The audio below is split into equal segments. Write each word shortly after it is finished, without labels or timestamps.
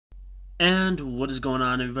And what is going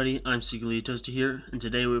on, everybody? I'm Secretly Toasty here, and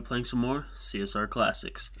today we're playing some more CSR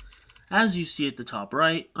Classics. As you see at the top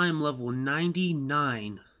right, I am level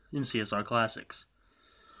 99 in CSR Classics,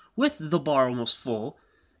 with the bar almost full,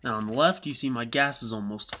 and on the left you see my gas is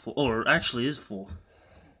almost full, or actually is full,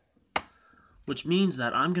 which means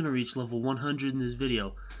that I'm going to reach level 100 in this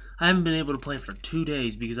video. I haven't been able to play for 2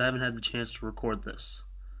 days because I haven't had the chance to record this.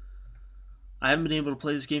 I haven't been able to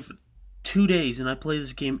play this game for 2 days, and I play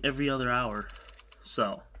this game every other hour.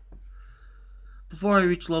 So, before I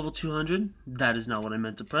reach level 200, that is not what I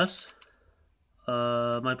meant to press.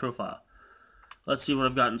 My profile. Let's see what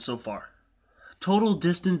I've gotten so far. Total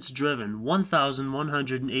distance driven,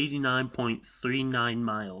 1,189.39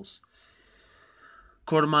 miles.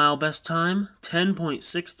 Quarter mile best time,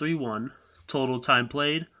 10.631. Total time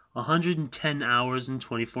played, 110 hours and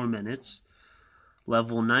 24 minutes.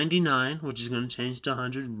 Level 99, which is going to change to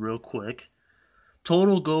 100 real quick.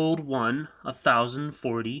 Total gold won,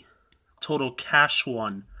 1,040. Total cash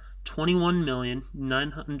won,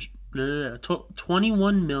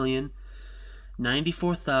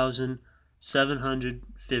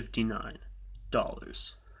 21,094,759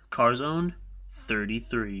 dollars. Cars owned,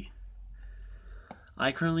 33.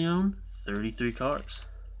 I currently own 33 cars.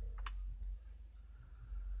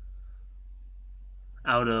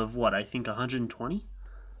 Out of what, I think 120?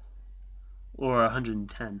 Or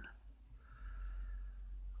 110?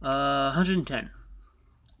 110.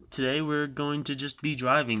 Today we're going to just be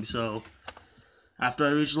driving, so after I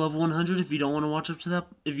reach level 100, if you don't want to watch up to that,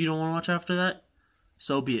 if you don't want to watch after that,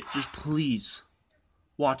 so be it. Just please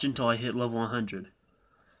watch until I hit level 100.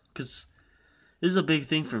 Because this is a big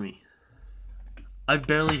thing for me. I've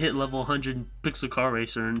barely hit level 100 in Pixel Car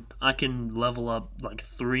Racer, and I can level up like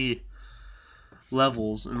 3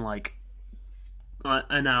 levels in like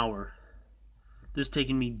an hour. This is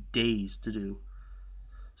taking me days to do.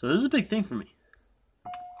 So this is a big thing for me.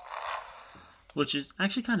 Which is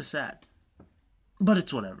actually kind of sad. But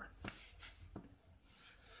it's whatever.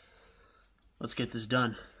 Let's get this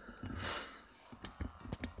done.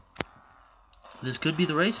 This could be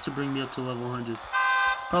the race to bring me up to level 100.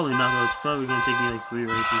 Probably not though. It's probably going to take me like 3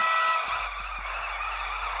 races.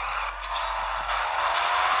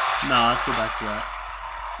 No, let's go back to that.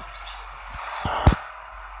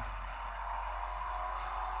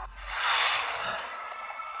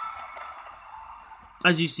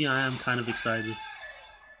 As you see, I am kind of excited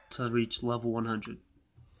to reach level 100.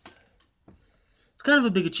 It's kind of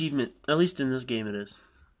a big achievement, at least in this game it is.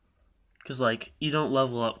 Because, like, you don't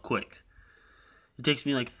level up quick. It takes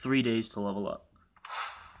me like 3 days to level up.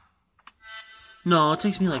 No, it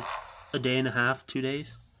takes me like a day and a half, 2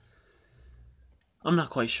 days. I'm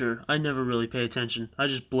not quite sure. I never really pay attention. I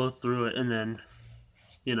just blow through it and then,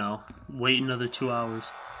 you know, wait another 2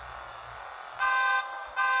 hours.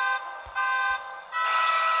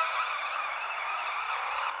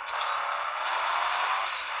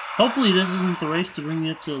 Hopefully this isn't the race to bring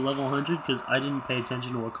me up to level 100, because I didn't pay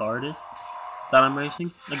attention to what car it is that I'm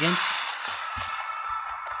racing against.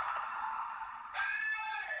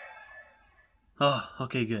 Oh,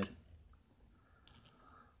 okay, good.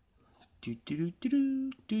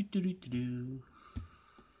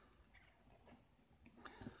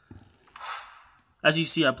 As you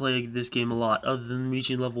see, I play this game a lot. Other than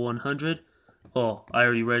reaching level 100, well, I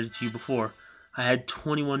already read it to you before. I had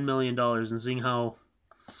 $21 million, and seeing how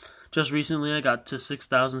just recently I got to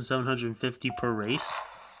 6,750 per race.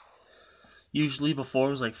 Usually before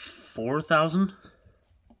it was like 4,000.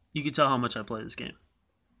 You can tell how much I play this game.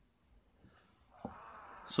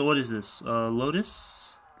 So what is this?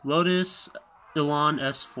 Lotus Elan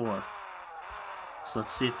S4. So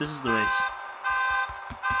let's see if this is the race.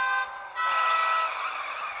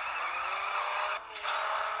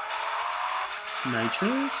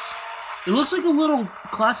 Nitrous? It looks like a little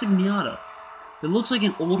classic Miata. It looks like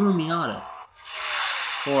an older Miata.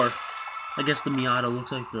 Or, I guess the Miata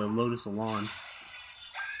looks like the Lotus Elan.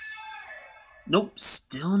 Nope,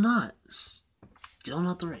 still not. Still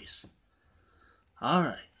not the race.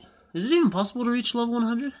 Alright. Is it even possible to reach level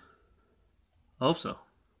 100? I hope so.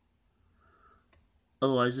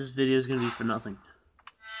 Otherwise, this video is going to be for nothing.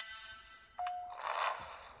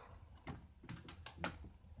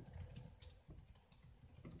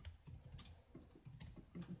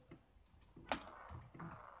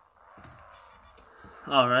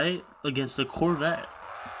 Alright, against a Corvette.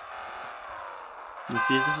 Let's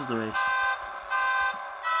see if this is the race.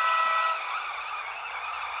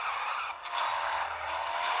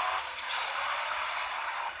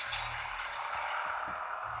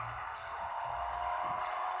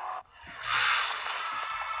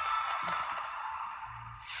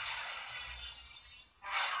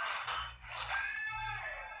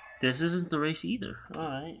 This isn't the race either.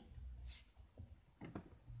 Alright.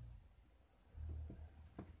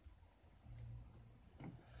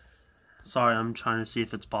 Sorry, I'm trying to see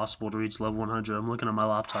if it's possible to reach level 100. I'm looking at my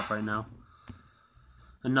laptop right now.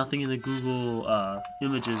 And nothing in the Google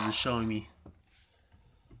images is showing me.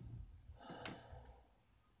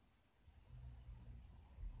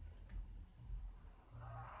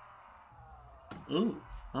 Oh,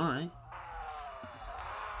 alright.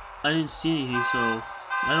 I didn't see anything, so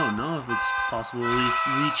I don't know if it's possible to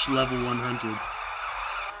reach level 100.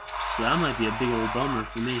 So that might be a big old bummer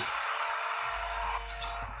for me.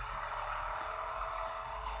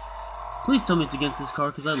 Please tell me it's against this car,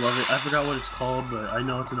 because I love it. I forgot what it's called, but I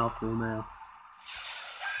know it's an Alfa Romeo.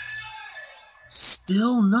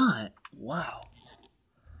 Still not. Wow.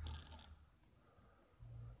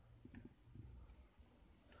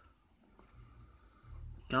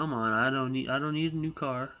 Come on, I don't need a new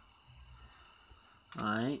car.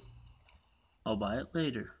 Alright. I'll buy it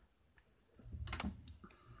later.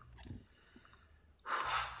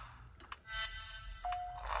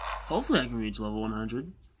 Hopefully I can reach level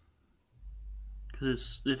 100.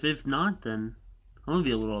 Because if not, then I'm going to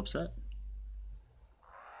be a little upset.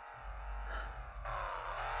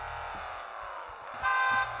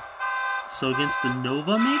 So against the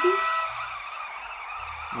Nova, maybe?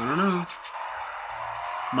 I don't know.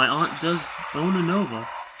 My aunt does own a Nova,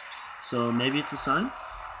 so maybe it's a sign?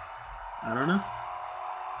 I don't know.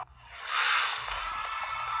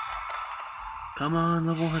 Come on,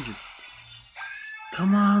 level 100.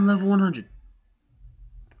 Come on, level 100.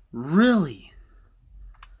 Really?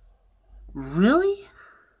 Really?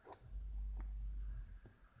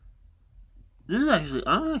 This is actually,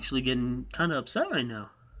 I'm actually getting kind of upset right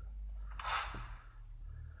now.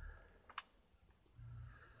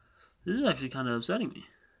 This is actually kind of upsetting me.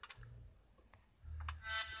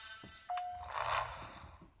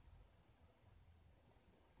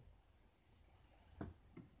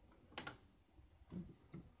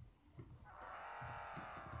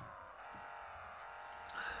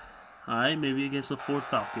 Alright, maybe against a Ford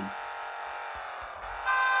Falcon.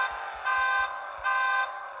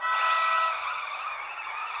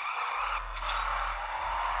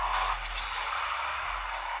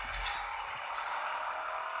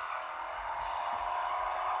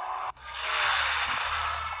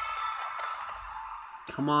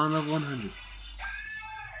 Come on, level 100.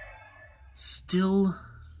 Still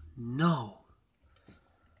no.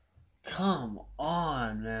 Come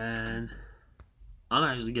on, man. I'm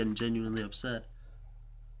actually getting genuinely upset.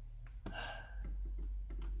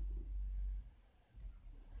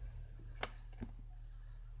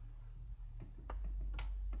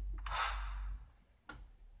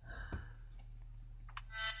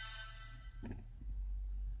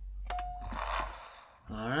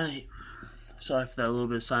 Alright. Sorry for that little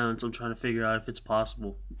bit of silence. I'm trying to figure out if it's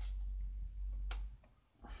possible.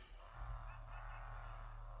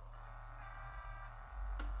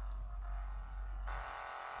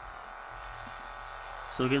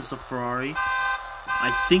 So against the Ferrari,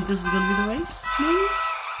 I think this is going to be the race, maybe?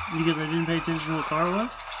 Because I didn't pay attention to what car it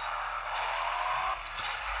was.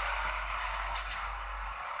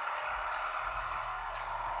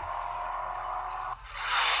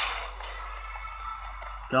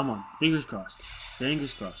 Come on, fingers crossed.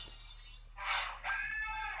 Fingers crossed.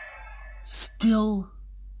 Still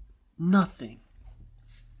nothing.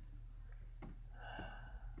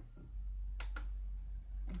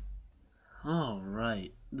 All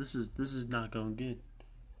right, this is not going good.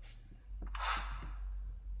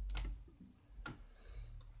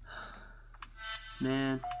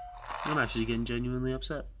 Man, I'm actually getting genuinely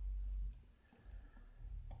upset.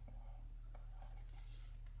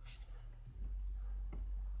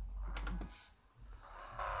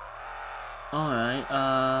 Alright,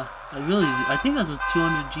 I think that's a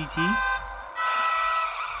 200 GT.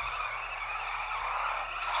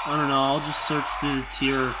 I don't know, I'll just search through the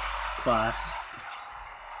tier class,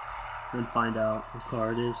 then find out what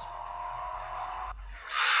car it is.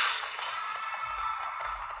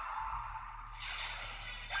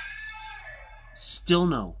 Still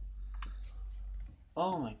no.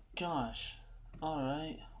 Oh my gosh.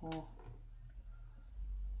 Alright, well.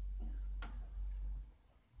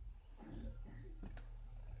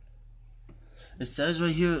 It says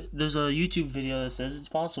right here, there's a YouTube video that says it's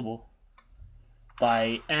possible.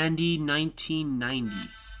 By Andy1990.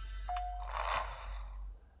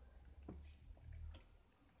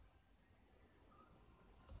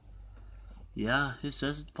 Yeah, it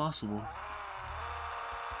says it's possible.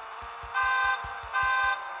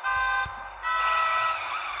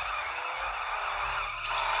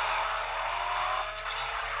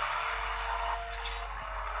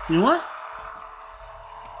 You know what?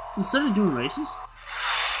 Instead of doing races,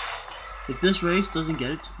 if this race doesn't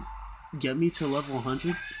get me to level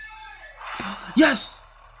 100, yes!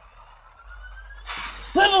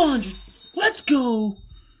 Level 100! Let's go!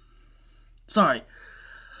 Sorry.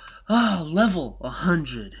 Level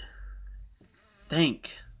 100.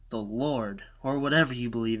 Thank the Lord. Or whatever you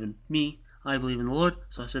believe in. Me, I believe in the Lord,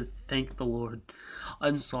 so I said thank the Lord.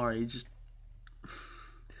 I'm sorry, just...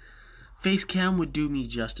 Face cam would do me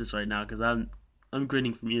justice right now, because I'm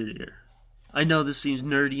grinning from ear to ear. I know this seems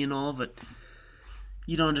nerdy and all, but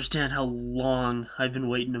you don't understand how long I've been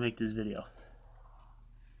waiting to make this video.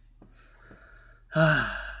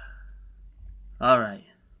 Alright.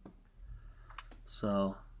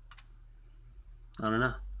 So, I don't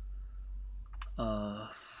know.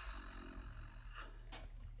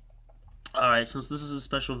 Alright, since this is a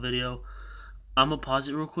special video, I'm going to pause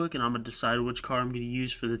it real quick and I'm going to decide which car I'm going to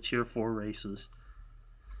use for the tier 4 races.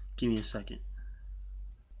 Give me a second.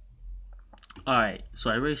 Alright, so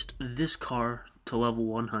I raced this car to level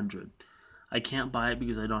 100. I can't buy it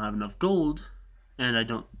because I don't have enough gold, and I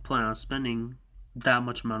don't plan on spending that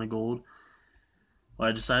much amount of gold. Well,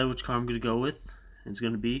 I decided which car I'm going to go with, and it's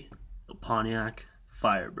going to be a Pontiac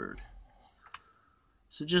Firebird.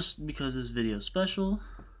 So just because this video is special,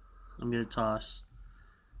 I'm going to toss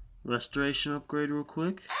restoration upgrade real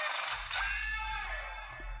quick.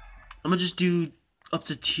 I'm going to just do up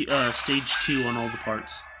to stage 2 on all the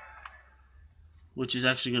parts, which is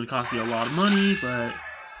actually going to cost me a lot of money, but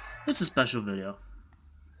it's a special video.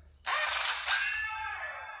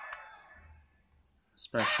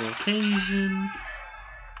 Special occasion.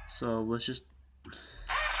 So let's just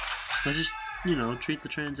you know, treat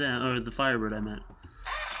the the Firebird, I meant.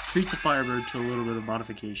 Treat the Firebird to a little bit of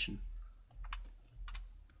modification.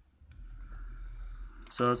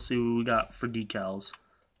 So let's see what we got for decals.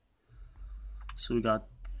 So we got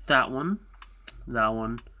that one,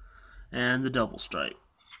 and the double stripe.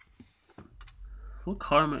 What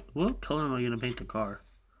color am I gonna paint the car?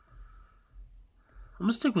 I'm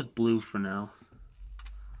gonna stick with blue for now,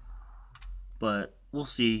 but we'll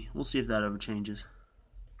see. We'll see if that ever changes.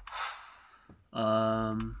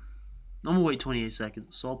 I'm gonna wait 28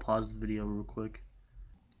 seconds, so I'll pause the video real quick.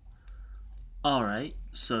 Alright,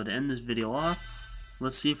 so to end this video off,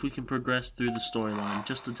 let's see if we can progress through the storyline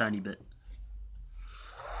just a tiny bit.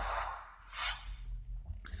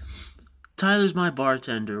 Tyler's my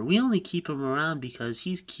bartender. We only keep him around because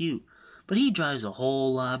he's cute, but he drives a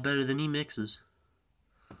whole lot better than he mixes.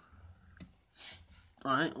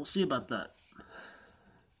 Alright, we'll see about that.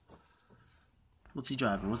 What's he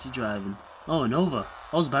driving? Oh, a Nova.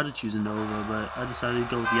 I was about to choose a Nova, but I decided to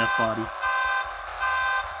go with the F-body.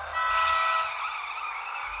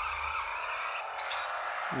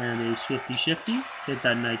 And a Swifty Shifty. Hit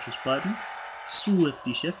that nitrous button.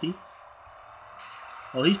 Swifty Shifty.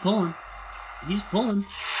 Oh, he's pulling.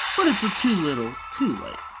 But it's too little, too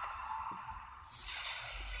late.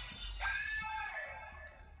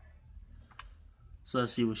 So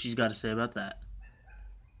let's see what she's got to say about that.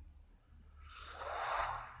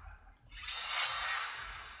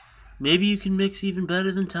 Maybe you can mix even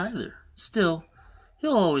better than Tyler. Still,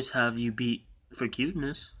 he'll always have you beat for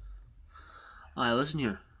cuteness. Alright, listen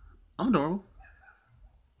here. I'm adorable.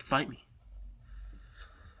 Fight me.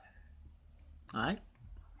 Alright?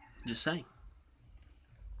 Just saying.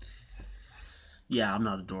 Yeah, I'm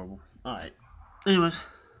not adorable. Alright. Anyways,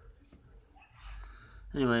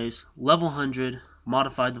 level 100,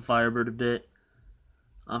 modified the Firebird a bit.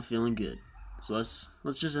 I'm feeling good. So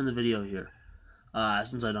let's just end the video here.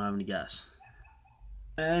 Since I don't have any gas.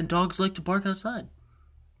 And dogs like to bark outside.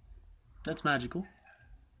 That's magical.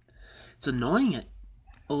 It's annoying at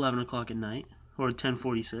 11 o'clock at night, or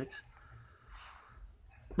 10:46.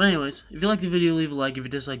 But anyways, if you liked the video, leave a like. If you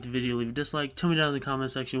disliked the video, leave a dislike. Tell me down in the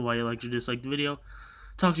comment section why you liked or disliked the video.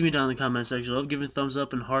 Talk to me down in the comment section. I love giving thumbs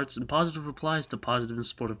up and hearts and positive replies to positive and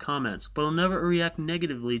supportive comments. But I'll never react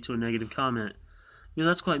negatively to a negative comment, because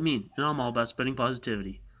that's quite mean, and I'm all about spreading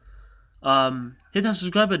positivity. Hit that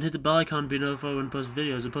subscribe button, hit the bell icon to be notified when I post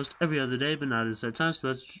videos. I post every other day, but not at a set time, so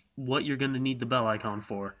that's what you're going to need the bell icon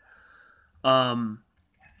for.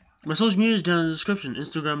 My social media is down in the description.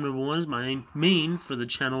 Instagram #1 is my main for the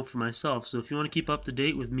channel for myself, so if you want to keep up to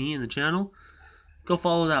date with me and the channel, go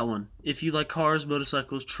follow that one. If you like cars,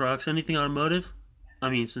 motorcycles, trucks, anything automotive,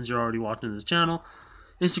 since you're already watching this channel,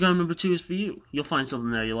 Instagram #2 is for you. You'll find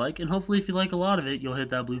something there you like, and hopefully if you like a lot of it, you'll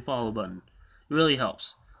hit that blue follow button. It really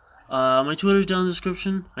helps. My Twitter's down in the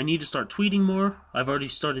description. I need to start tweeting more. I've already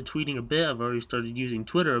started tweeting a bit. I've already started using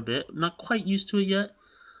Twitter a bit. I'm not quite used to it yet,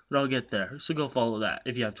 but I'll get there. So go follow that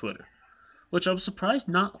if you have Twitter. which I'm surprised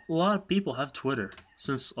not a lot of people have Twitter,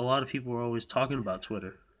 since a lot of people are always talking about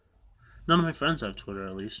Twitter. None of my friends have Twitter,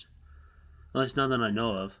 at least none that I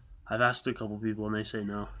know of. I've asked a couple people and they say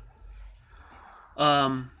no.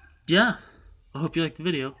 Yeah, I hope you liked the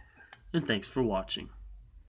video, and thanks for watching.